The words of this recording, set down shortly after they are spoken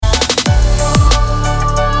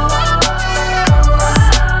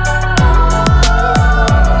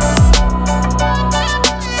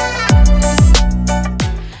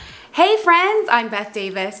I'm Beth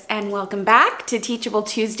Davis, and welcome back to Teachable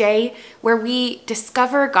Tuesday, where we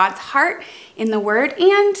discover God's heart in the Word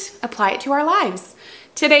and apply it to our lives.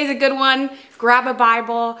 Today's a good one. Grab a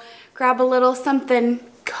Bible, grab a little something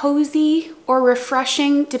cozy or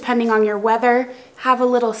refreshing, depending on your weather. Have a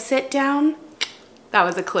little sit down. That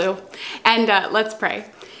was a clue. And let's pray.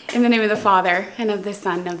 In the name of the Father, and of the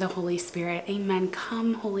Son, and of the Holy Spirit. Amen.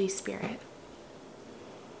 Come, Holy Spirit.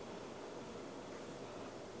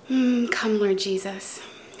 Come, Lord Jesus.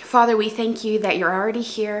 Father, we thank you that you're already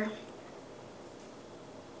here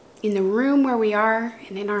in the room where we are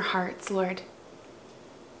and in our hearts, Lord.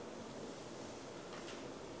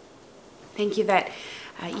 Thank you that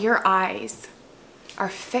your eyes are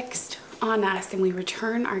fixed on us and we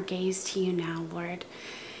return our gaze to you now, Lord.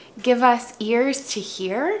 Give us ears to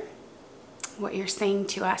hear what you're saying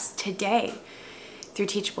to us today through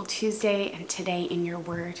Teachable Tuesday and today in your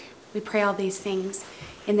word. We pray all these things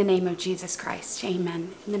in the name of Jesus Christ.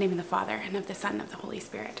 Amen. In the name of the Father, and of the Son, and of the Holy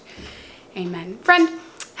Spirit. Amen. Friend,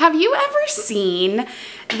 have you ever seen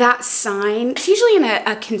that sign? It's usually in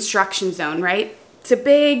a construction zone, right? It's a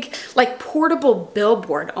big, like portable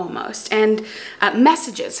billboard almost, and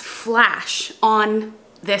messages flash on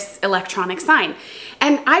this electronic sign.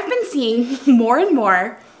 And I've been seeing more and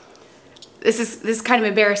more, this is kind of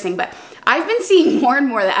embarrassing, but I've been seeing more and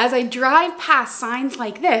more that as I drive past signs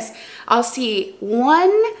like this, I'll see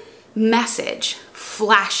one message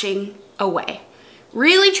flashing away,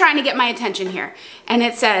 really trying to get my attention here. And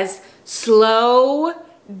it says, slow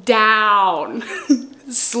down,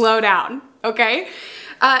 slow down, okay?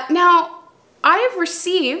 Now, I have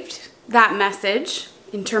received that message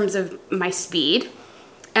in terms of my speed,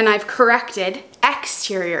 and I've corrected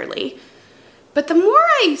exteriorly. But the more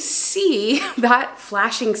I see that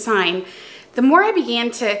flashing sign, the more I began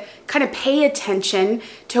to kind of pay attention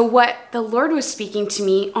to what the Lord was speaking to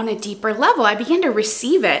me on a deeper level. I began to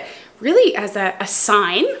receive it really as a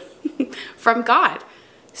sign from God.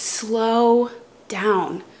 Slow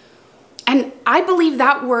down. And I believe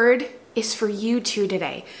that word is for you too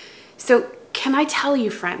today. So can I tell you,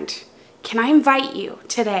 friend, can I invite you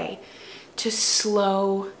today to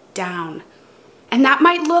slow down? And that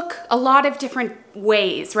might look a lot of different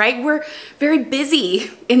ways, right? We're very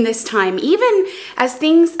busy in this time, even as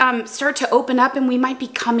things start to open up and we might be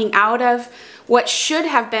coming out of what should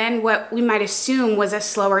have been what we might assume was a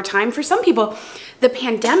slower time. For some people, the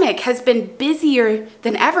pandemic has been busier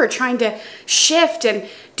than ever trying to shift and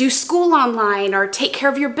do school online or take care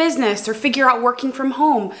of your business or figure out working from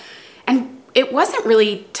home. And it wasn't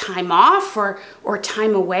really time off or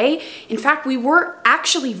time away. In fact, we were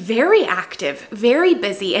actually very active, very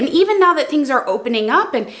busy. And even now that things are opening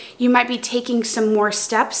up and you might be taking some more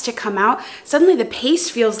steps to come out, suddenly the pace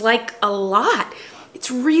feels like a lot.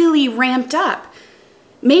 It's really ramped up.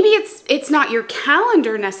 Maybe it's not your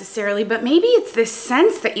calendar necessarily, but maybe it's this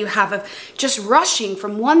sense that you have of just rushing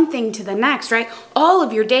from one thing to the next, right? All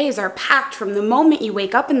of your days are packed from the moment you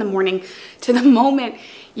wake up in the morning to the moment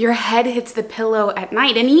your head hits the pillow at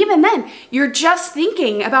night. And even then, you're just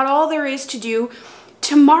thinking about all there is to do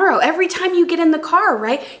tomorrow. Every time you get in the car,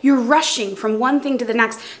 right? You're rushing from one thing to the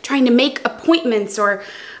next, trying to make appointments or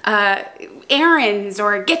errands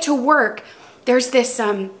or get to work. There's this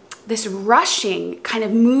rushing kind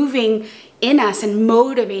of moving in us and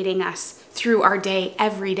motivating us through our day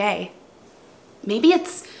every day. Maybe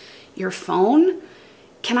it's your phone.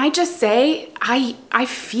 Can I just say, I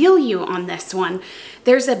feel you on this one.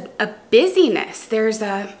 There's a busyness, there's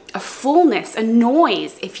a fullness, a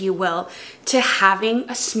noise, if you will, to having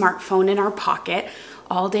a smartphone in our pocket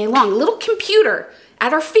all day long. A little computer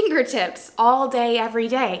at our fingertips all day, every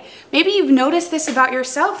day. Maybe you've noticed this about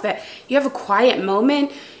yourself, that you have a quiet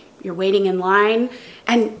moment, you're waiting in line,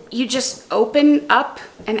 and you just open up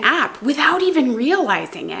an app without even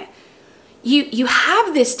realizing it. You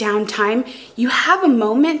have this downtime, you have a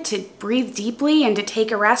moment to breathe deeply and to take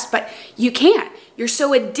a rest, but you can't. You're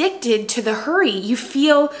so addicted to the hurry. You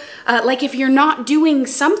feel like if you're not doing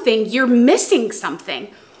something, you're missing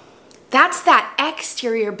something. That's that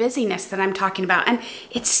exterior busyness that I'm talking about. And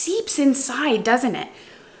it seeps inside, doesn't it?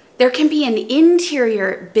 There can be an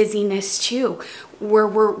interior busyness too, where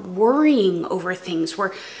we're worrying over things.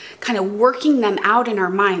 We're kind of working them out in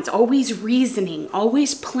our minds, always reasoning,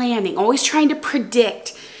 always planning, always trying to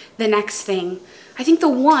predict the next thing. I think the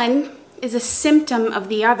one is a symptom of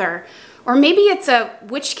the other. Or maybe it's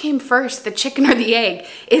which came first, the chicken or the egg?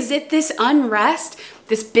 Is it this unrest,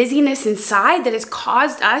 this busyness inside that has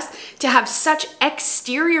caused us to have such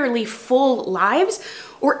exteriorly full lives?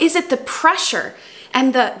 Or is it the pressure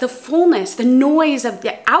and the fullness, the noise of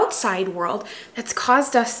the outside world that's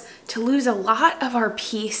caused us to lose a lot of our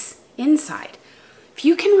peace inside? If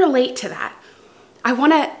you can relate to that, I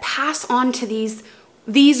want to pass on to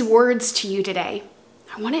these words to you today.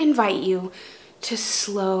 I want to invite you to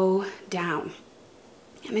slow down.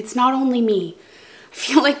 And it's not only me. I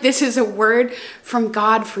feel like this is a word from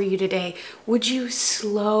God for you today. Would you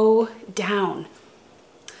slow down?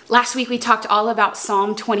 Last week we talked all about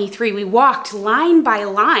Psalm 23. We walked line by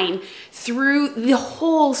line through the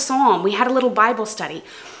whole psalm. We had a little Bible study.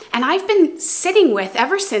 And I've been sitting with,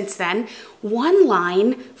 ever since then, one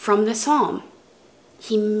line from the psalm.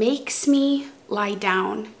 He makes me lie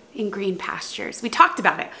down in green pastures. We talked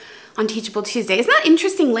about it on Teachable Tuesday. Isn't that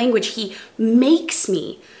interesting language? He makes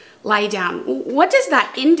me lie down. What does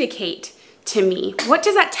that indicate to me? What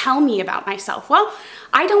does that tell me about myself? Well,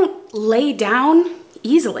 I don't lay down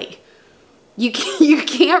easily. You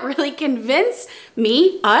can't really convince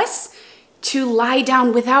us, to lie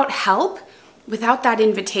down without help, without that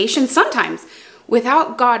invitation, sometimes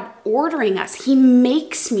without God ordering us. He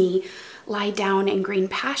makes me lie down in green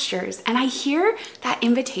pastures. And I hear that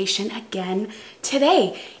invitation again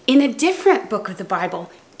today in a different book of the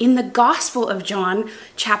Bible, in the Gospel of John,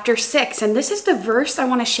 chapter 6. And this is the verse I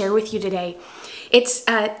want to share with you today. It's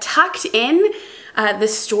tucked in the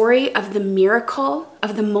story of the miracle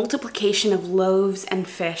of the multiplication of loaves and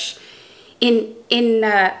fish. In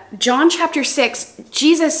John chapter 6,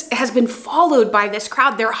 Jesus has been followed by this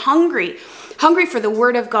crowd. They're hungry for the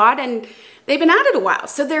word of God, and they've been at it a while,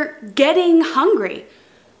 so they're getting hungry.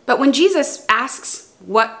 But when Jesus asks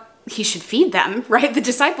what he should feed them, right, the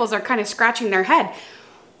disciples are kind of scratching their head.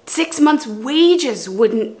 6 months' wages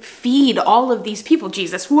wouldn't feed all of these people.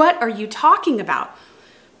 Jesus, what are you talking about?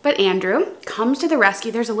 But Andrew comes to the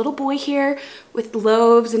rescue. There's a little boy here with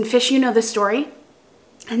loaves and fish. You know the story.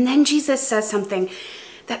 And then Jesus says something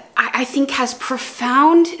that I think has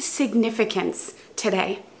profound significance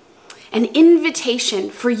today. An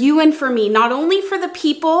invitation for you and for me, not only for the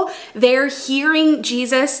people there hearing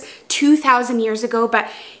Jesus 2,000 years ago,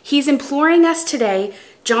 but he's imploring us today.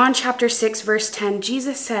 John chapter 6, verse 10,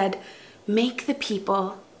 Jesus said, make the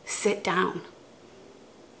people sit down.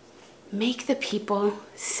 Make the people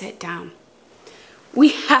sit down. We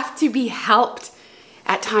have to be helped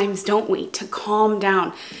at times, don't we, to calm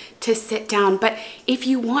down, to sit down. But if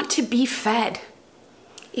you want to be fed,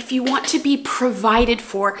 if you want to be provided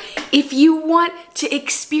for, if you want to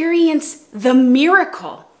experience the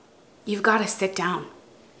miracle, you've got to sit down.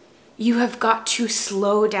 You have got to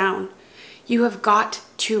slow down. You have got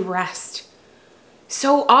to rest.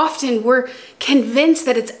 So often we're convinced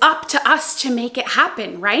that it's up to us to make it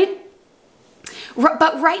happen, right?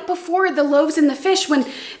 But right before the loaves and the fish, when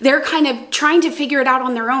they're kind of trying to figure it out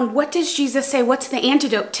on their own, what does Jesus say? What's the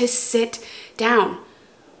antidote? To sit down.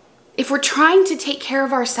 If we're trying to take care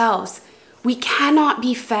of ourselves, we cannot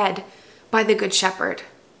be fed by the Good Shepherd.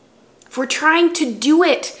 If we're trying to do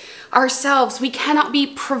it ourselves, we cannot be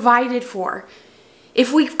provided for.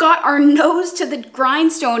 If we've got our nose to the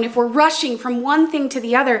grindstone, if we're rushing from one thing to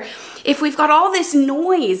the other, if we've got all this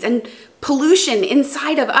noise and pollution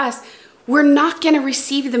inside of us, we're not going to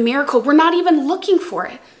receive the miracle. We're not even looking for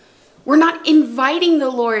it. We're not inviting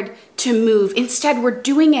the Lord to move. Instead, we're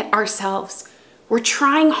doing it ourselves. We're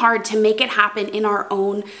trying hard to make it happen in our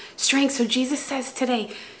own strength. So Jesus says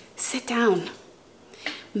today, sit down.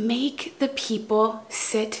 Make the people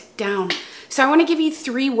sit down. So I want to give you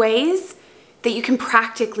 3 ways that you can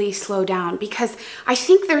practically slow down, because I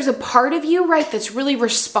think there's a part of you, right, that's really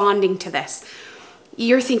responding to this.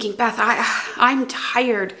 You're thinking, Beth, I'm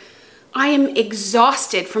tired. I am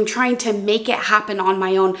exhausted from trying to make it happen on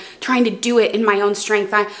my own, trying to do it in my own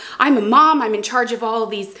strength. I'm a mom. I'm in charge of all of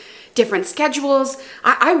these different schedules.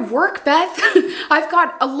 I work, Beth. I've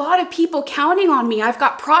got a lot of people counting on me. I've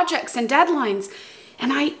got projects and deadlines.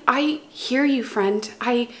 And I hear you, friend.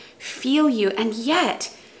 I feel you. And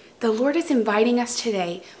yet, the Lord is inviting us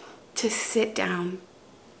today to sit down,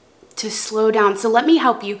 to slow down. So let me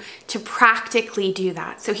help you to practically do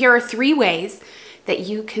that. So here are 3 ways that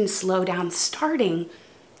you can slow down starting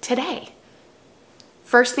today.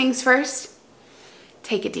 First things first,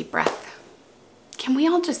 take a deep breath. Can we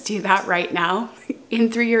all just do that right now?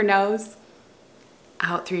 In through your nose,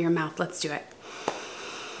 out through your mouth. Let's do it.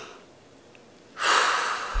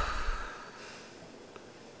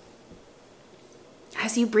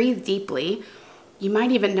 As you breathe deeply, you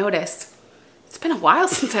might even notice, it's been a while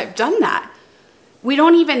since I've done that. We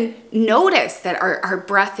don't even notice that our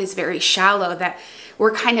breath is very shallow, that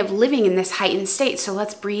we're kind of living in this heightened state. So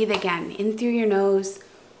let's breathe again, in through your nose,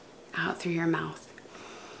 out through your mouth.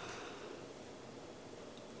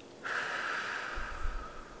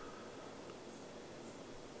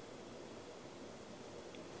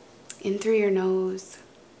 In through your nose,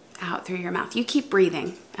 out through your mouth. You keep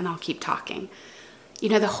breathing and I'll keep talking. You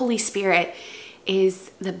know, the Holy Spirit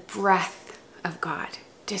is the breath of God,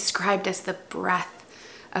 described as the breath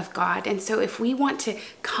of God. And so if we want to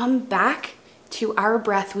come back to our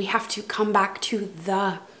breath, we have to come back to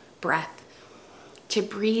the breath, to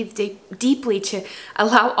breathe deeply, to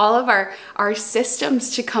allow all of our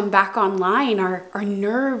systems to come back online, our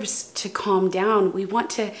nerves to calm down. We want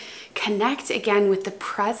to connect again with the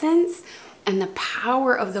presence and the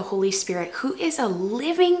power of the Holy Spirit, who is a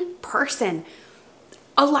living person,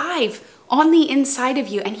 alive on the inside of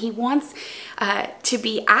you. And he wants to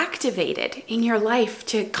be activated in your life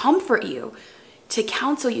to comfort you, to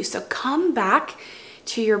counsel you. So come back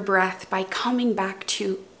to your breath by coming back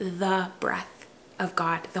to the breath of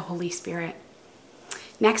God, the Holy Spirit.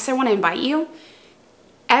 Next, I want to invite you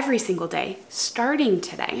every single day, starting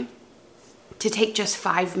today, to take just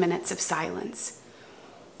 5 minutes of silence.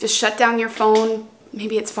 Just shut down your phone.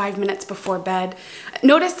 Maybe it's 5 minutes before bed.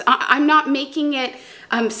 Notice I'm not making it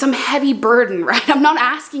some heavy burden, right? I'm not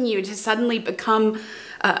asking you to suddenly become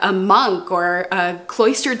a monk or a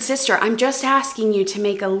cloistered sister. I'm just asking you to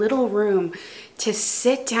make a little room to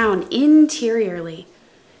sit down interiorly,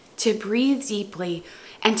 to breathe deeply,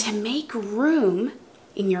 and to make room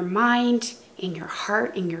in your mind, in your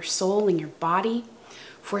heart, in your soul, in your body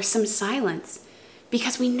for some silence.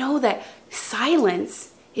 Because we know that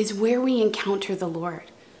silence is where we encounter the Lord.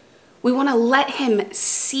 We want to let him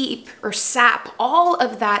seep or sap all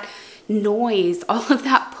of that noise, all of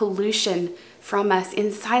that pollution from us.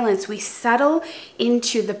 In silence, we settle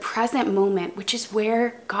into the present moment, which is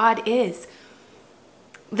where God is.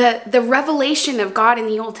 The revelation of God in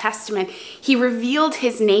the Old Testament, he revealed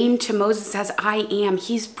his name to Moses as I am.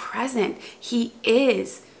 He's present. He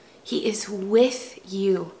is with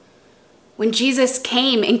you. When Jesus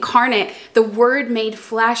came incarnate, the Word made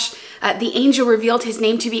flesh, the angel revealed his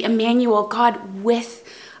name to be Emmanuel, God with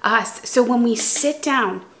us. So when we sit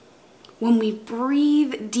down, when we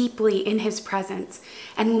breathe deeply in his presence,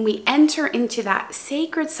 and when we enter into that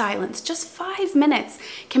sacred silence, just 5 minutes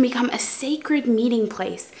can become a sacred meeting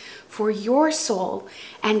place for your soul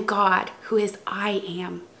and God, who is I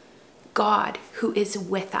am, God who is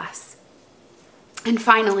with us. And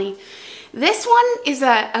finally, this one is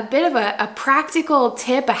a bit of a practical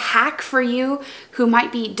tip, a hack for you who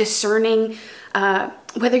might be discerning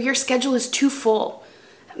whether your schedule is too full.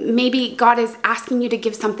 Maybe God is asking you to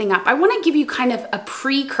give something up. I want to give you kind of a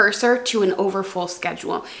precursor to an overfull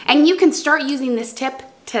schedule. And you can start using this tip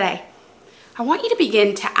today. I want you to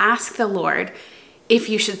begin to ask the Lord if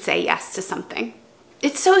you should say yes to something.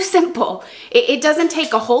 It's so simple. It doesn't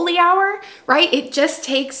take a holy hour, right? It just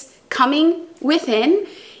takes coming within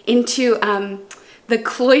into the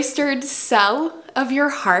cloistered cell of your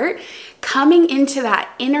heart, coming into that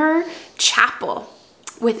inner chapel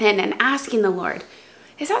within and asking the Lord,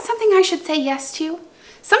 is that something I should say yes to?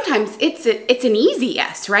 Sometimes it's an easy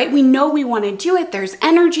yes, right? We know we want to do it. There's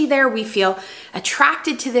energy there. We feel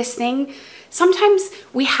attracted to this thing. Sometimes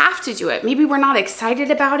we have to do it. Maybe we're not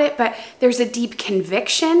excited about it, but there's a deep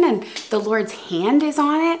conviction and the Lord's hand is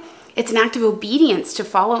on it. It's an act of obedience to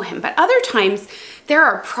follow him. But other times there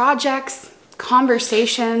are projects,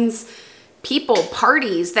 conversations, people,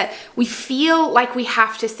 parties that we feel like we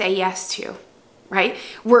have to say yes to. Right?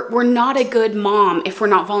 We're not a good mom if we're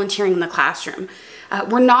not volunteering in the classroom.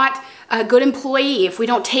 We're not a good employee if we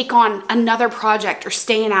don't take on another project or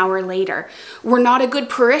stay an hour later. We're not a good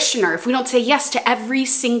parishioner if we don't say yes to every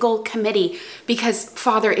single committee because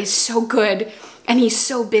Father is so good and he's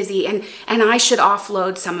so busy and I should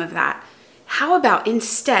offload some of that. How about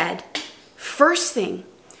instead, first thing,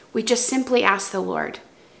 we just simply ask the Lord,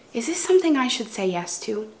 is this something I should say yes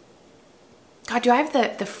to? God, do I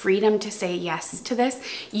have the freedom to say yes to this?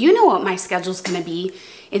 You know what my schedule's going to be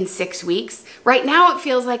in 6 weeks. Right now it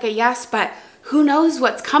feels like a yes, but who knows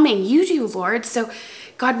what's coming? You do, Lord. So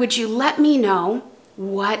God, would you let me know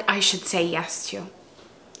what I should say yes to?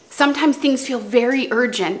 Sometimes things feel very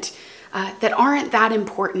urgent that aren't that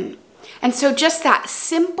important. And so just that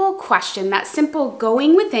simple question, that simple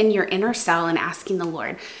going within your inner cell and asking the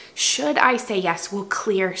Lord, should I say yes, will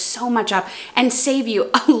clear so much up and save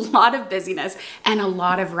you a lot of busyness and a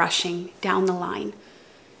lot of rushing down the line.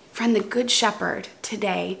 Friend, the Good Shepherd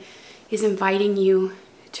today is inviting you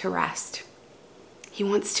to rest. He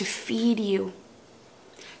wants to feed you,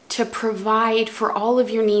 to provide for all of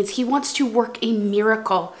your needs. He wants to work a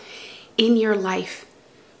miracle in your life.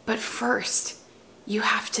 But first, you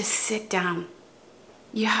have to sit down.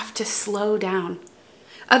 You have to slow down.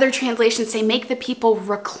 Other translations say, make the people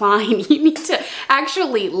recline. You need to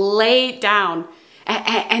actually lay down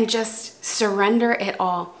and just surrender it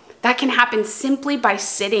all. That can happen simply by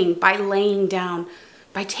sitting, by laying down,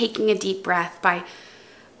 by taking a deep breath, by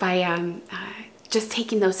just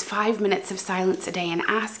taking those 5 minutes of silence a day and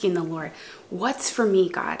asking the Lord, what's for me,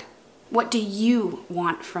 God? What do you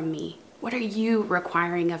want from me? What are you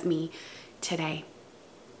requiring of me today?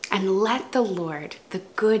 And let the Lord, the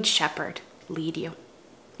Good Shepherd, lead you.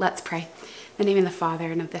 Let's pray. In the name of the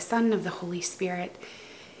Father, and of the Son, and of the Holy Spirit.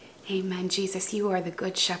 Amen. Jesus, you are the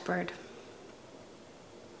Good Shepherd.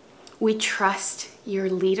 We trust your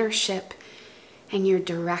leadership and your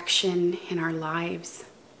direction in our lives.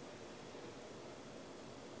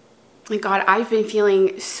 And God, I've been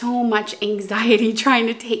feeling so much anxiety trying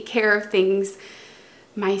to take care of things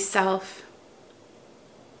myself.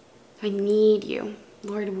 I need you.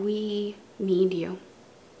 Lord, we need you.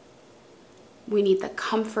 We need the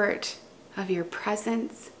comfort of your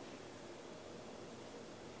presence.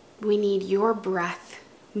 We need your breath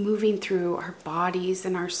moving through our bodies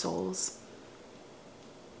and our souls.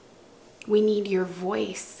 We need your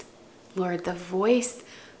voice, Lord, the voice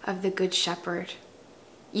of the Good Shepherd.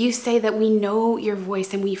 You say that we know your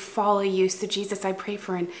voice and we follow you. So Jesus, I pray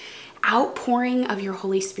for an outpouring of your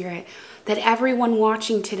Holy Spirit, that everyone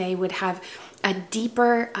watching today would have a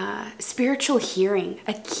deeper spiritual hearing,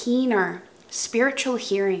 a keener spiritual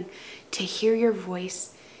hearing to hear your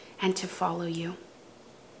voice and to follow you.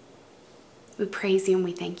 We praise you and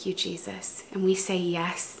we thank you, Jesus. And we say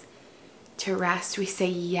yes to rest. We say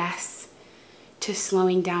yes to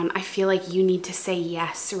slowing down. I feel like you need to say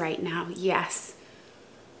yes right now. Yes.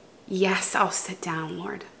 Yes, I'll sit down,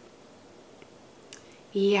 Lord.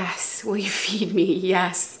 Yes, will you feed me?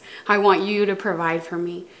 Yes, I want you to provide for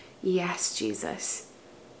me. Yes, Jesus.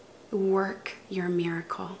 Work your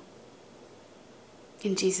miracle.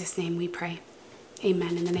 In Jesus' name we pray.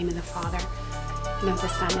 Amen. In the name of the Father, and of the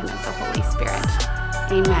Son, and of the Holy Spirit.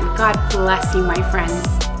 Amen. God bless you, my friends.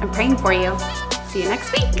 I'm praying for you. See you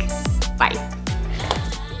next week. Bye.